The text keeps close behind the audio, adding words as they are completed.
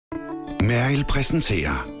Merrill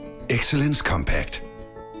præsenterer Excellence Compact.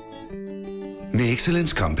 Med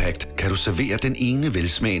Excellence Compact kan du servere den ene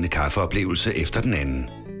velsmagende kaffeoplevelse efter den anden.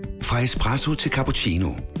 Fra espresso til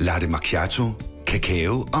cappuccino, latte macchiato,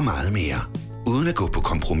 kakao og meget mere. Uden at gå på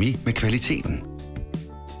kompromis med kvaliteten.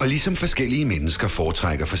 Og ligesom forskellige mennesker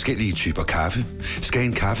foretrækker forskellige typer kaffe, skal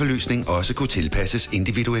en kaffeløsning også kunne tilpasses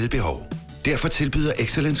individuelle behov. Derfor tilbyder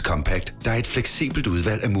Excellence Compact dig et fleksibelt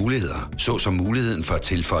udvalg af muligheder, såsom muligheden for at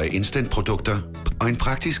tilføje instantprodukter og en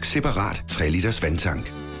praktisk separat 3 liters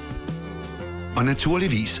vandtank. Og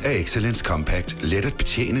naturligvis er Excellence Compact let at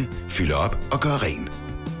betjene, fylde op og gøre ren.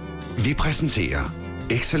 Vi præsenterer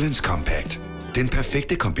Excellence Compact, den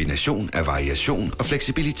perfekte kombination af variation og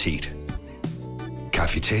fleksibilitet.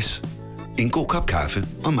 Cafitesse, en god kop kaffe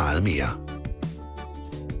og meget mere.